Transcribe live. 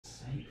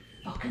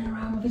fucking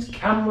around with his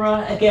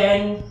camera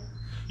again.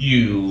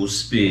 You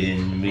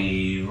spin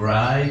me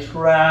right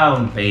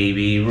round,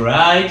 baby,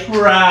 right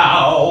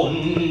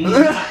round.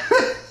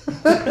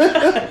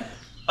 I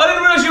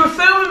didn't realise you were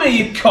filming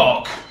me, you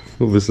cock.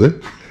 Obviously.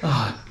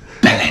 Oh,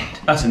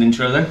 bellend. That's an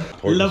intro then.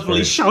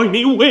 Lovely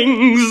shiny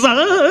wings.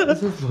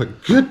 Oh my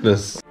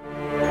goodness.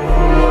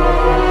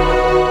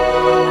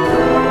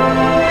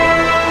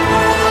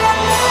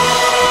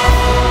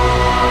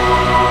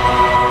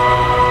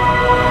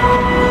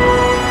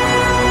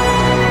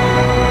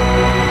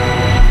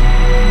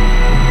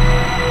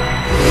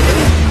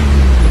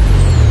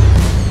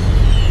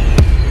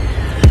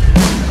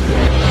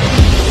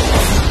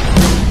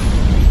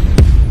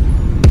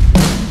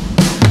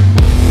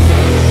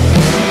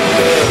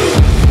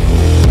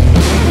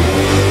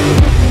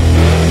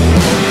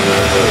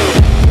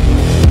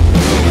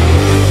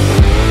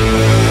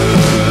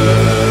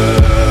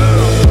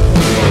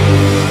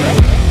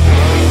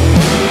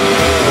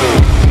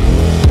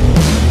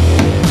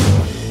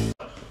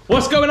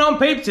 What's going on,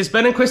 peeps? It's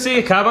Ben and Chrissy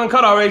at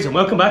Cowabunga, and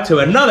welcome back to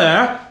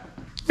another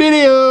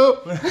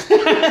Video! Working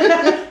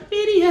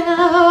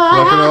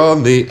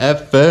on the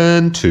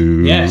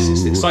FN2. Yes,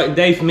 it's an exciting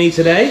day for me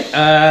today.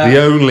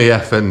 The only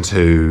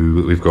FN2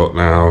 that we've got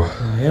now.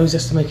 He always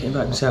has to make it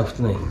about himself,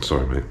 doesn't he?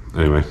 Sorry, mate.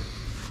 Anyway,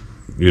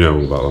 you know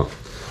all about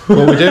that. What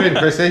are we doing,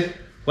 Chrissy?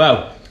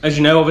 Well, as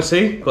you know,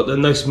 obviously, got the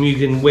nice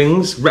Mugen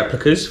wings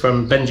replicas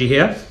from Benji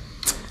here.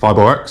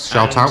 Fibreworx,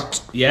 shout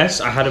out.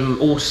 Yes, I had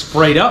them all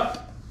sprayed up.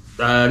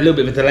 A little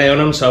bit of a delay on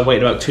them, so I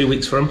waited about 2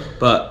 weeks for them,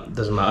 but it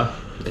doesn't matter.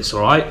 It's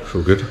all right. It's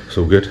all good. It's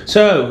all good.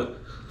 So,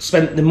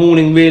 spent the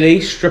morning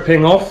really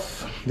stripping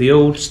off the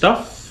old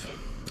stuff,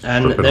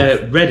 and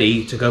they're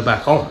ready to go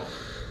back on.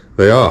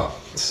 They are.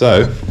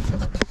 So,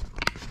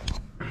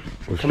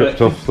 we've stripped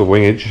off the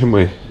wingage, haven't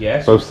we?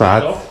 Yes. Both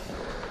sides.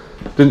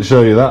 Didn't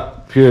show you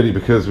that purely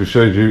because we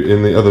showed you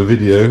in the other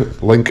video.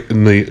 Link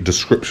in the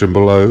description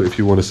below if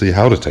you want to see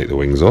how to take the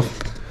wings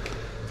off.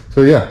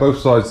 So yeah, both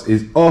sides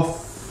is off.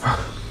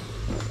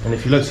 And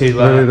if you look to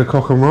ready to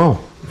cock and roll.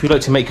 If you'd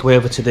like to make your way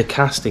over to the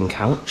casting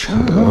couch,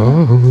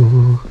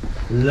 oh.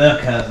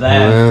 Look at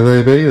them.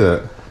 There they be.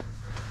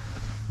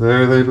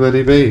 There they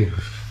bloody be.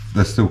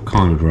 They're still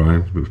kind of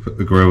drying. We've put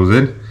the grills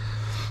in.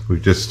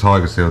 We've just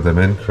tiger sealed them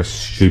in. Chris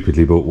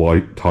stupidly bought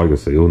white tiger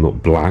seal,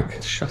 not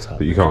black. Shut up.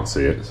 But you can't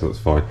see it, so that's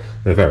fine.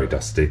 They're very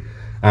dusty.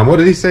 And what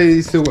did he say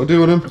he's still got to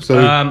do on them?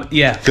 So,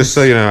 yeah. Just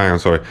so you know, hang on,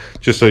 sorry.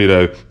 Just so you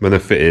know, when they're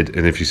fitted,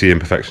 and if you see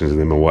imperfections in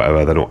them or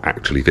whatever, they're not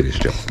actually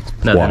finished yet.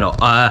 No, they're not.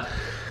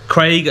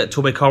 Craig at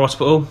Torbay Car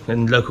Hospital,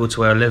 and local to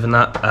where I live and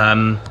that.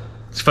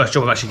 It's the first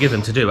job I've actually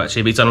given him to do,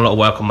 actually. But he's done a lot of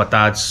work on my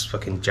dad's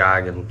fucking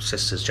Jag and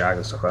sister's Jag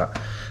and stuff like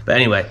that. But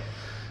anyway,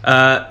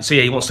 so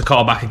yeah, he wants the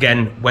car back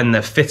again when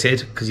they're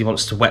fitted, because he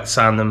wants to wet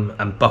sand them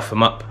and buff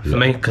them up for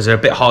me, because they're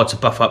a bit hard to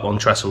buff up on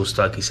trestles,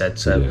 like he said.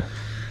 So,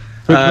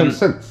 That makes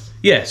sense.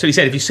 Yeah, so he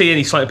said if you see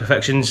any slight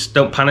imperfections,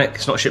 don't panic.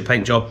 It's not a shit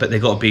paint job, but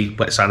they've got to be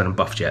wet sanded and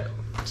buffed yet.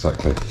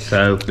 Exactly.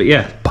 So, but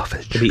yeah,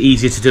 buffage. It'll be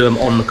easier to do them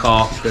on the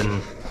car than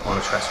on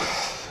a trestle.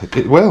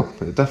 It will.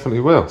 It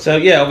definitely will. So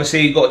yeah,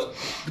 obviously got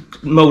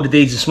moulded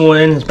these this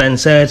morning, as Ben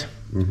said.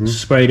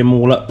 Sprayed them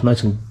all up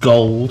nice and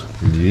gold.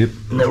 Yep.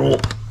 And they're all.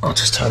 I'll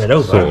just turn it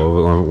over. Sort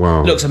of,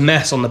 wow. Looks a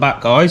mess on the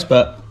back, guys,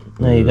 but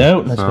there you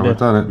go. That's I've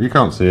done it. You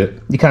can't see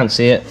it. You can't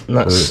see it, and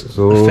that's It's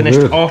all the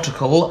finished good.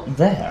 article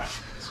there.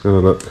 It's going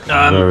to look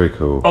very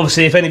cool.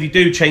 Obviously, if any of you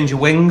do change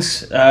your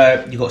wings, you've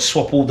got to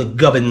swap all the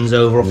gubbins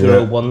over off your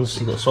old ones.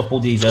 You've got to swap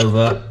all these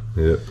over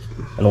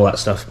and all that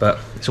stuff, but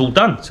it's all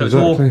done. So it's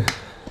all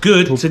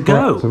good to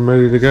go. I'm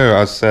ready to go.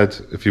 As said,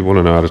 if you want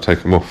to know how to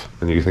take them off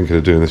and you're thinking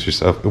of doing this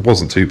yourself, it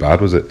wasn't too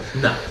bad, was it?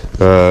 No.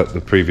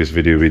 The previous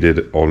video we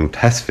did on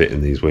test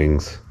fitting these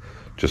wings,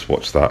 just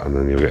watch that and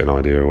then you'll get an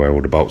idea of where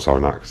all the bolts are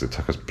and that, because it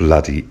took us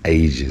bloody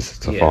ages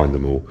to find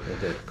them all.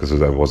 Because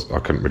I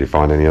couldn't really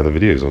find any other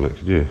videos on it,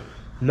 could you?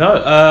 No.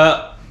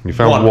 You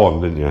found one,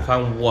 didn't you? I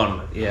found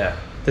one, yeah.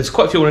 There's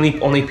quite a few on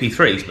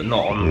EP3s, but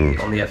not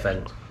on the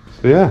FN.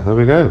 So yeah, there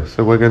we go.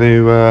 So we're going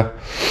to,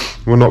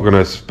 we're not going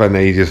to spend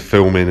ages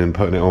filming and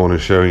putting it on and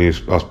showing you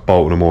us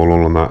bolting them all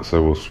on that.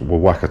 So we'll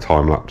whack a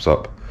time lapse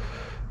up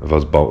of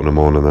us bolting them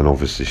on, and then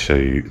obviously show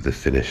you the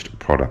finished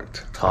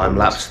product. Time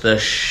lapse the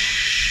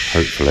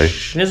hopefully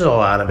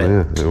schnizzle out of it.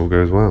 Yeah, it all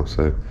goes well.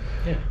 So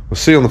we'll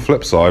see on the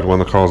flip side when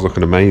the car's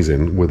looking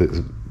amazing with its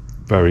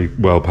very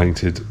well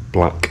painted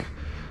black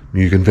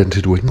Mugen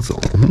vented wings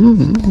on.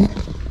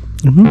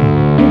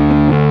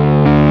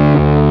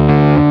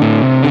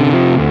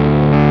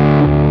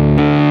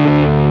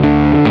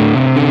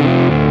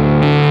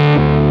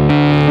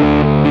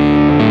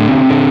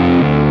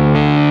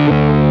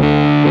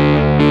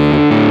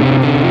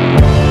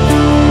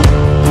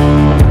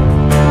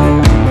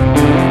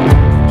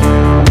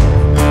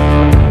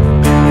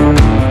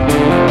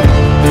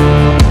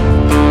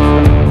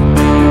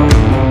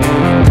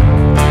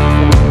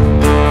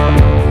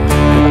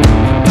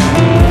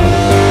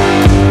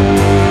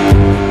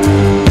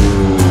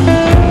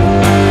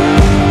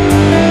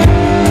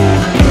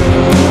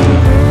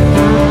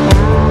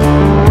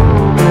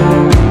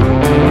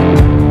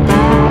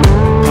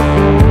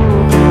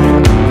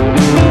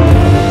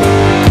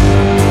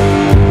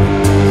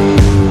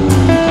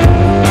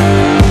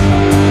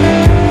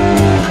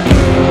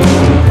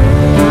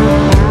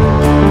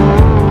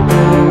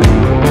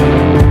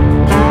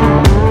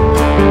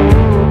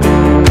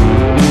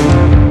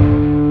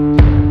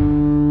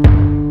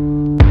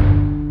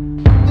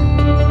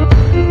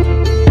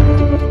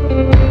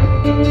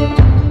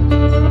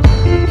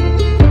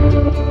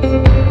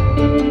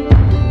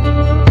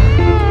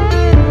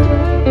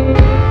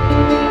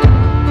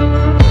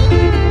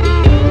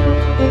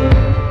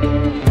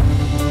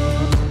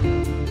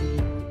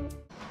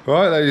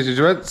 Right, ladies and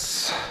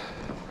gents.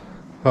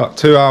 About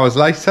 2 hours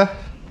later.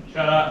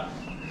 Shut up.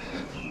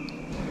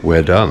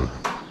 We're done.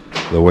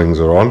 The wings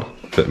are on.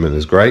 Fitment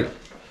is great.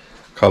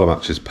 Colour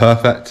match is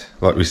perfect.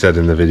 Like we said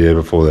in the video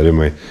before there, didn't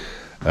we?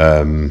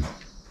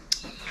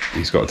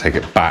 He's got to take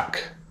it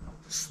back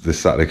this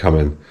Saturday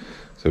coming.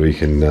 So he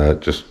can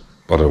just,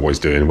 I don't know what he's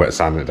doing, wet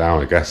sand it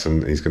down, I guess.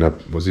 And he's going to,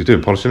 what's he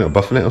doing? Polishing it or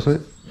buffing it or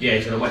something? Yeah,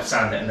 he's going to wet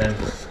sand it and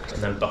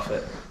then buff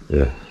it.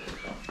 Yeah.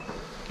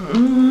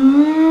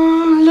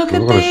 Look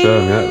at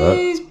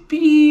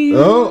these.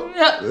 Oh!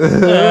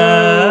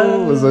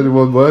 There's only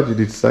one word you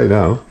need to say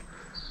now.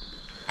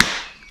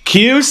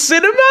 Cue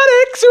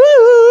cinematics!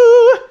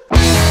 Woo!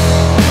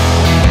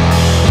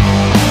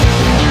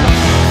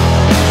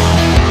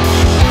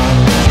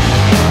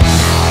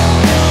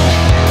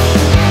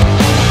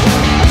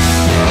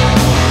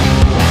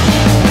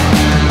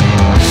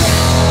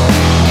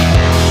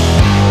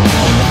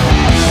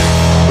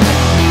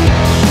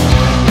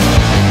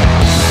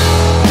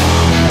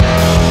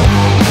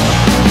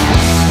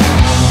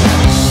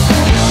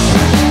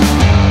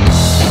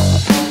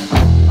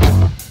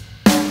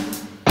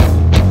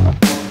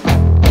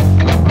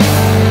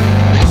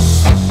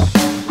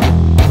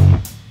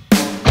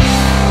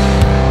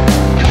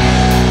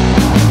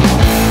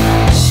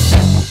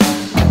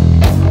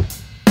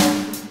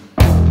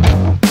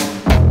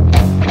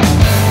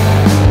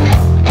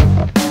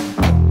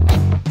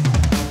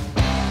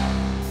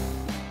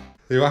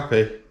 Are you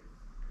happy?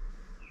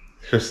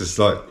 Chris is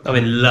like, I'm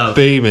in love.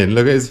 Beaming.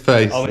 Look at his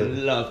face. I'm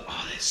in love.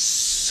 Oh, it's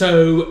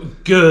so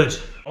good.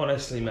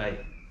 Honestly, mate.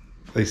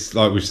 It's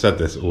like we've said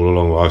this all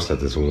along. Well, I've said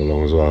this all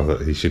along as well,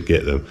 that he should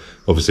get them.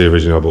 Obviously,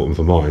 originally I bought them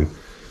for mine,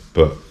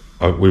 but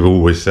we've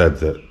always said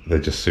that they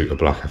just suit a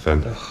black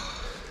FN,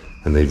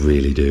 and they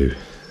really do.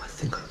 I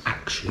think I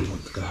actually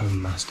want to go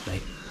home and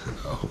masturbate.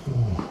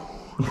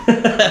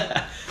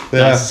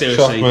 Yeah,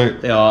 seriously, shock,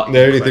 mate. they are.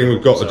 The only thing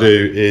we've got to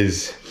do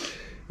is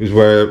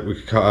where we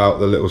could cut out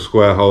the little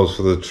square holes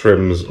for the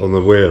trims on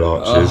the wheel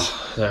arches.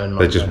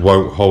 They just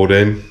won't hold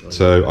in.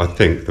 So I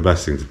think the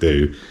best thing to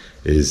do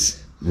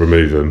is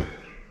remove them.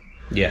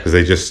 Yeah. Because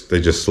they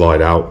just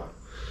slide out.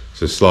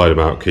 So slide them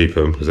out, keep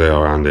them because they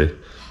are handy,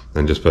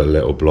 and just put a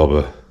little blob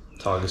of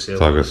Tiger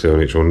seal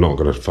on each one. Not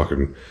going to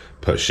fucking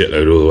put a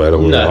shitload all the way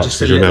along the arch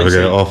because you'll never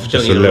get it off.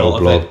 Just a little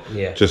blob,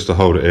 just to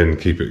hold it in,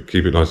 keep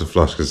it nice and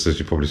flush. Because as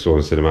you probably saw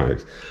in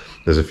cinematics,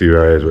 there's a few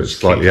areas where it's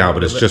slightly out,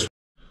 but it's just.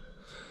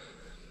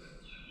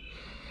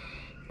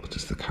 What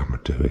is the camera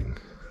doing?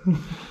 I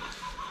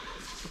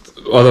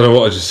don't know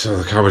what I just saw.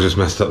 The camera just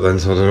messed up then,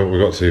 so I don't know what we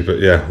got to. But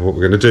yeah, what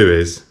we're going to do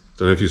is, I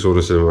don't know if you saw the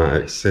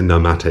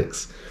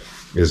cinematics,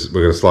 is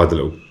we're going to slide the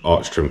little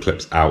arch trim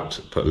clips out,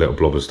 put a little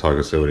blob of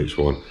Tiger Seal in each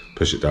one,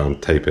 push it down,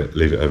 tape it,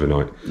 leave it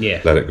overnight,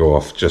 let it go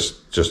off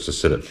just to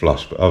sit it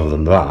flush. But other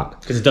than that,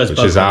 because it does, which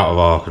is out of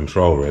our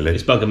control really.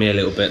 It's bugging me a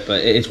little bit,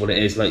 but it is what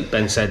it is. Like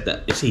Ben said,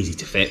 that it's easy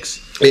to fix.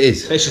 It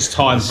is. It's just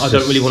time. I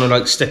don't really want to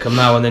like stick them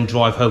now and then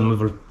drive home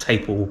with a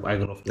tape all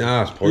hanging off.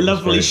 Nah, it's pointless.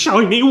 Lovely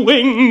shiny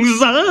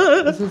wings.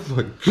 Oh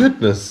my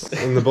goodness!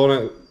 And the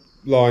bonnet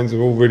lines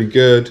are all really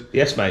good.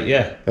 Yes, mate.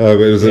 Yeah. But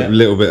it was a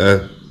little bit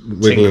of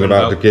wiggling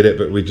about to get it,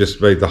 but we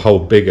just made the hole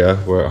bigger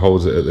where it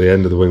holds it at the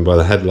end of the wing by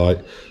the headlight,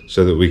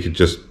 so that we could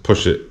just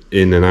push it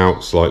in and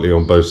out slightly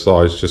on both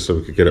sides, just so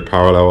we could get it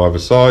parallel either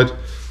side.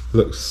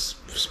 Looks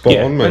spot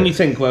on, mate. And you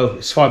think, well,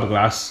 it's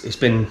fiberglass. It's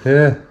been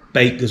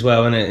baked as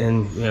well, and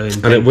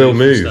it will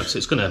move. Stuff, so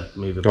it's going to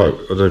move a bit. I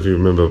don't know if you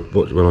remember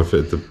when I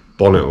fitted the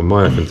bonnet on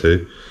my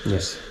FN2.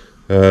 Yes.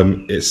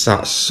 It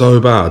sat so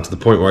bad to the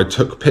point where I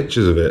took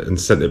pictures of it and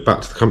sent it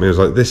back to the company. I was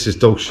like, this is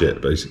dog shit,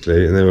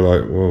 basically. And they were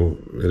like, well,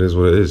 it is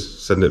what it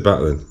is. Send it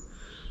back then.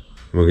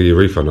 We'll give you a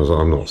refund. I was like,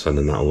 I'm not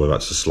sending that all the way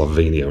back to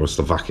Slovenia or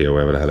Slovakia or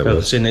wherever the hell it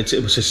was.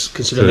 It was just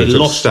considering they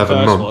lost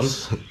 7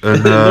 months.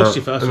 And,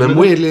 then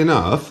weirdly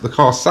enough, the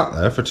car sat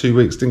there for 2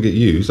 weeks, didn't get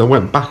used. I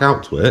went back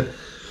out to it,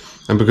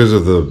 and because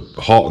of the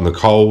hot and the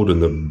cold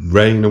and the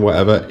rain and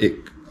whatever,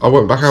 I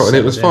went back out and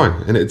it was fine.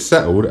 And it had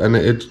settled and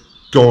it had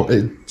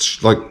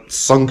like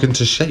sunk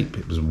into shape.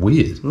 It was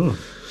weird.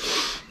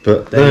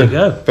 But there you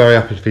go. Very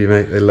happy for you,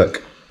 mate. They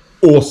look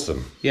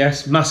awesome.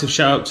 Yes, massive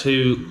shout out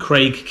to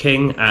Craig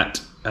King at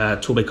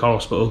Torbay Car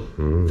Hospital.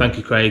 Thank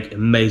you, Craig.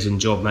 Amazing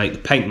job, mate. The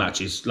paint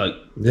match is like...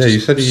 Yeah, you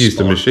said you used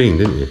the machine,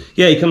 didn't you?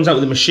 Yeah, he comes out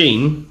with a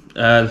machine,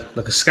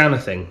 like a scanner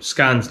thing.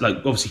 Scans, like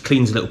obviously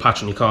cleans a little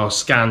patch on your car,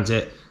 scans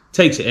it,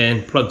 takes it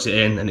in, plugs it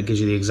in, and it gives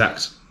you the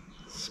exact...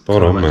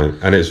 Spot on, mate.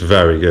 And it's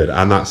very good.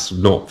 And that's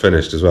not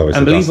finished as well.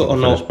 And believe it or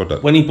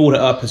not, when he bought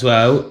it up as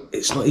well,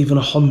 it's not even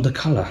a Honda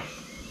colour.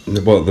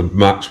 Well, the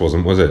match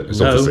wasn't, was it? It's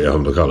obviously a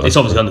Honda colour. It's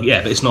obviously Honda,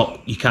 yeah, but it's not,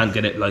 you can't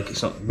get it, like,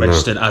 it's not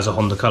registered as a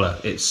Honda colour.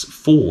 It's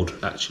Ford,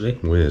 actually.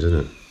 Weird,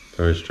 isn't it?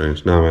 Very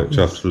strange. No, mate,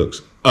 Chuffs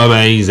looks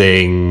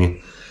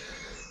amazing.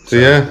 So,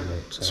 yeah,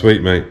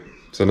 sweet, mate.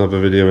 It's another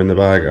video in the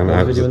bag. And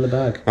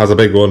has a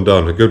big one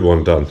done, a good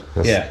one done.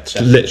 That's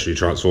literally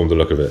transformed the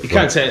look of it. You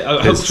can't say,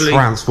 hopefully... It's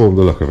transformed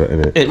the look of it,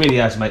 innit? It really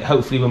has, mate.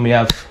 Hopefully when we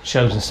have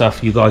shows and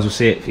stuff, you guys will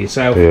see it for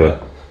yourself.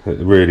 Yeah, it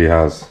really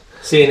has.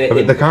 Seeing it, I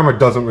mean, the camera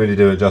doesn't really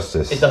do it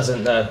justice. it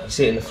doesn't. No, you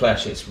see it in the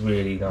flesh. It's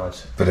really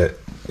nice. But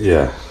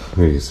yeah,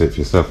 you can see it for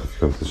yourself if you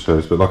come to the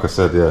shows. But like I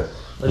said, yeah,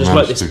 I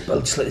just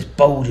like this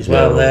bulge as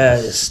well. There,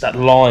 it's that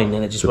line,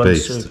 and it just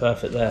runs through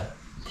perfect there.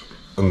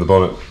 And the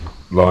bonnet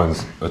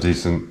lines are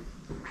decent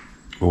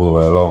all the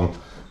way along.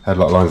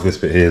 Headlight lines, this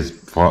bit here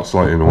is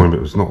slightly annoying, but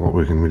it's not what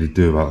we can really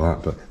do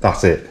about that. But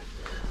that's it.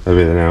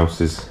 Everything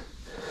else is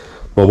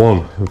well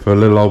one. And for a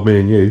little old me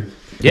and you,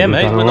 yeah,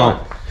 mate, we're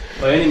not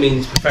by any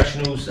means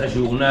professionals, as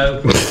you all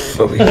know.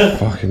 But we're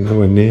fucking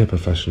nowhere near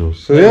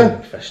professionals. So yeah,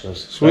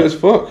 professionals. Sweet as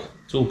fuck.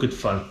 It's all good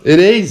fun. It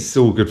is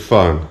all good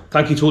fun.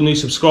 Thank you to all new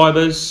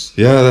subscribers.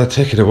 Yeah, they're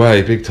ticking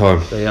away big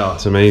time. They are.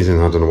 It's amazing.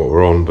 I don't know what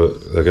we're on,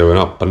 but they're going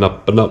up and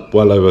up and up.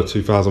 Well over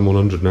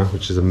 2,100 now,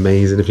 which is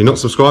amazing. If you're not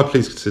subscribed,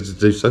 please consider to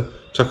do so.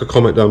 Chuck a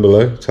comment down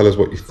below. Tell us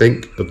what you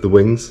think of the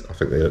wings. I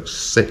think they look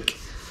sick.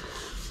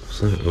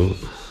 So,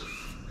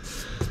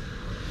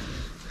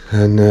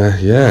 and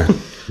yeah.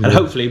 And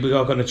hopefully we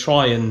are going to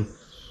try and,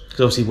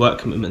 because obviously work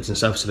commitments and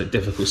stuff is a bit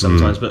difficult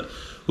sometimes, but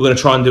we're going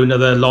to try and do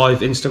another live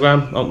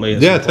Instagram, aren't we?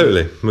 Yeah,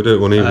 totally. We'll do it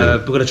one evening.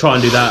 We're going to try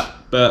and do that,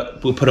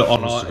 but we'll put it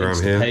on our Instagram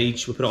Insta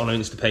page. We'll put it on our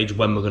Insta page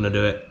when we're going to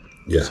do it.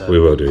 Yeah, so, we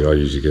will do. I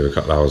usually give a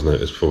couple of hours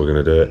notice before we're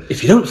going to do it.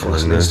 If you don't follow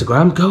us on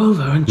Instagram, go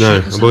over and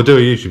check us out. We'll do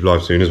a YouTube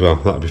live soon as well.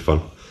 That'll be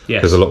fun. Yeah,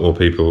 because a lot more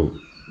people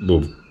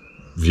will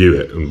view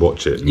it and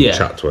watch it and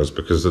chat to us,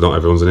 because not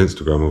everyone's on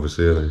Instagram,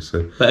 obviously, are they?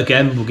 So, but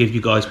again, we'll give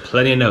you guys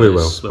plenty of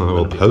notice. We will. I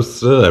will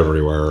post it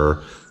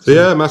everywhere. So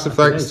yeah, massive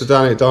thanks to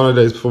Danny at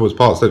Dynodaze Performance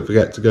Parts. Don't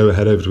forget to go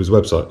head over to his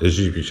website, his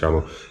YouTube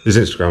channel, his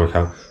Instagram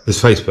account,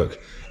 his Facebook,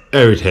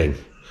 everything,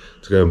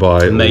 to go and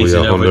buy all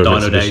your Honda and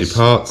Mitsubishi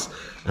parts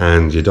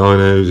and your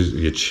dynos,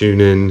 your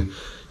tuning,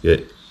 your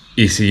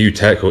ECU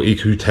tech or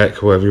EQ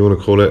tech, whatever you want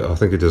to call it. I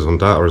think it does on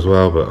data as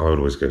well, but I would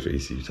always go for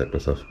ECU tech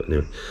myself. But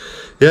anyway,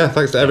 yeah,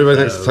 thanks to everybody.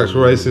 Thanks to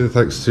Tactical Racing.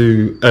 Thanks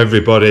to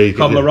everybody.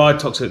 Come Ride,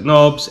 Toxic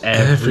Knobs,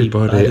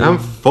 everybody. And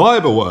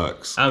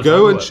Fibreworx.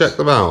 Go and check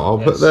them out. I'll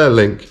put their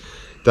link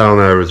down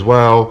there as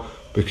well,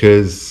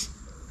 because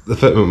the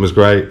fitment was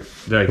great.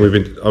 Very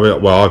good.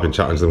 I've been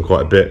chatting to them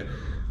quite a bit,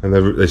 and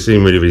they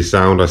seem really, really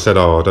sound. I said,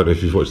 I don't know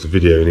if you've watched the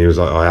video, and he was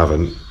like, I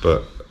haven't,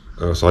 but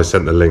so I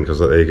sent the link. I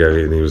was like, there you go,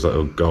 and he was like,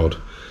 oh God,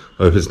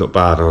 I hope it's not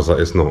bad. And I was like,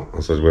 it's not.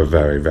 I said, we're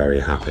very, very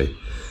happy,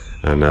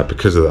 and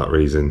because of that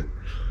reason,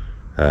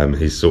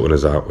 he's sorting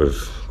us out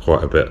with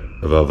quite a bit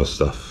of other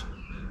stuff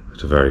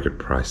at a very good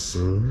price.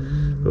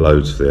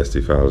 Loads for the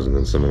S2000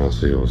 and something else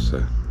for yours.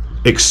 So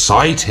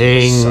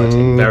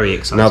exciting, very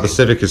exciting. Now the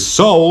Civic is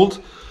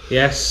sold.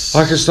 Yes,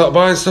 I can start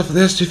buying stuff for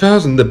the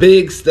S2000, the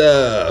big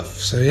stuff.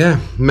 So yeah,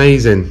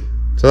 amazing.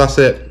 So that's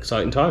it.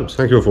 Exciting times.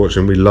 Thank you all for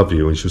watching. We love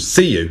you, and we'll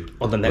see you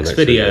on the next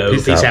video.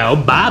 Peace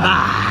out. Bye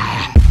bye.